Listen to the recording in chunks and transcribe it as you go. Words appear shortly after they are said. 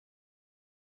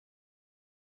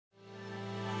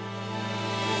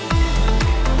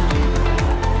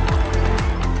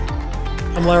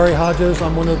I'm Larry Hodges.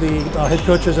 I'm one of the head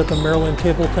coaches at the Maryland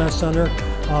Table Tennis Center.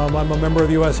 I'm a member of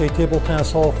the USA Table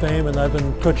Tennis Hall of Fame, and I've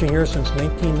been coaching here since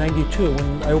 1992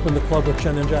 when I opened the club with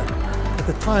Chen and Jack. At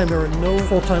the time, there were no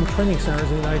full-time training centers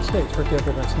in the United States for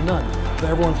table tennis, none.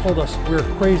 Everyone told us we were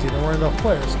crazy, there weren't enough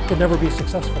players, could never be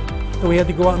successful. So we had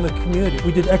to go out in the community.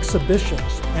 We did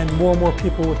exhibitions, and more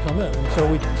people would come in, and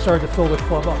so we started to fill the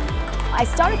club up. I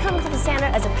started coming to the center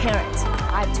as a parent.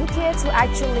 I have two kids who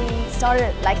actually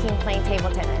started liking playing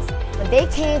table tennis. When they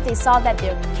came, they saw that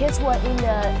their kids were in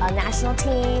the national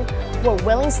team, were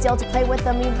willing still to play with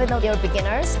them even though they were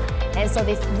beginners. And so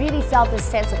they really felt this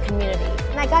sense of community.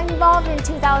 And I got involved in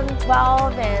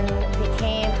 2012 and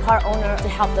became part owner to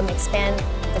help them expand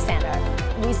the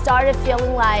center. We started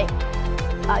feeling like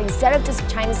instead of just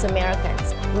Chinese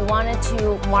Americans, we wanted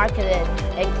to market it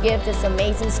and give this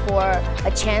amazing sport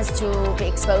a chance to be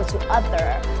exposed to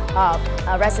other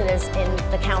residents in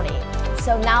the county.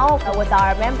 So now with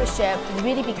our membership, we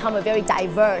really become a very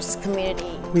diverse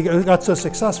community. We got so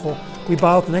successful, we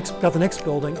got the next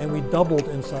building and we doubled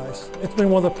in size. It's been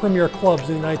one of the premier clubs in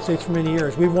the United States for many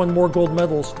years. We've won more gold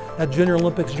medals at Junior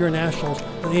Olympics, Junior Nationals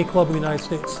than any club in the United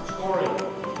States.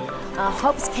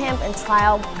 Hope's Camp and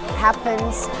Trial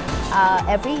happens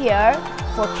every year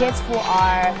for kids who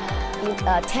are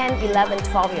 10, 11,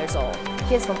 12 years old.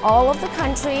 Kids from all over the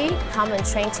country come and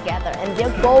train together, and their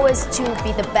goal is to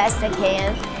be the best they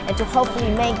can and to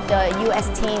hopefully make the U.S.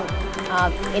 team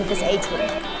in this age group.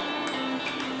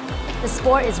 The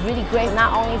sport is really great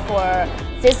not only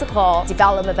for physical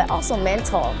development but also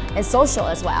mental and social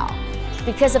as well.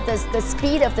 Because of the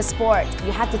speed of the sport,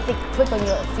 you have to think quick on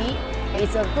your feet.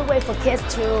 It's a good way for kids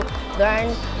to learn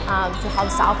to how to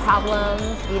solve problems.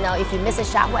 You know, if you miss a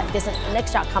shot, there's a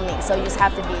next shot coming, so you just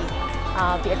have to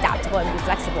be adaptable and be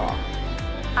flexible.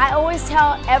 I always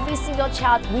tell every single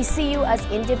child, we see you as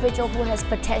an individual who has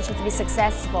potential to be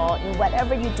successful in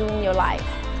whatever you do in your life.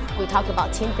 We talk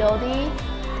about team building,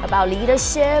 about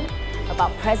leadership,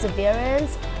 about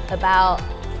perseverance, about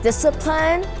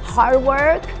discipline, hard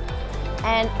work,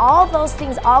 and all those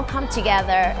things all come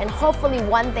together, and hopefully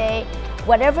one day,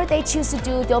 whatever they choose to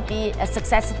do, they'll be a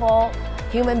successful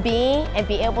human being and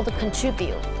be able to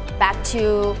contribute back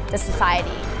to the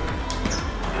society.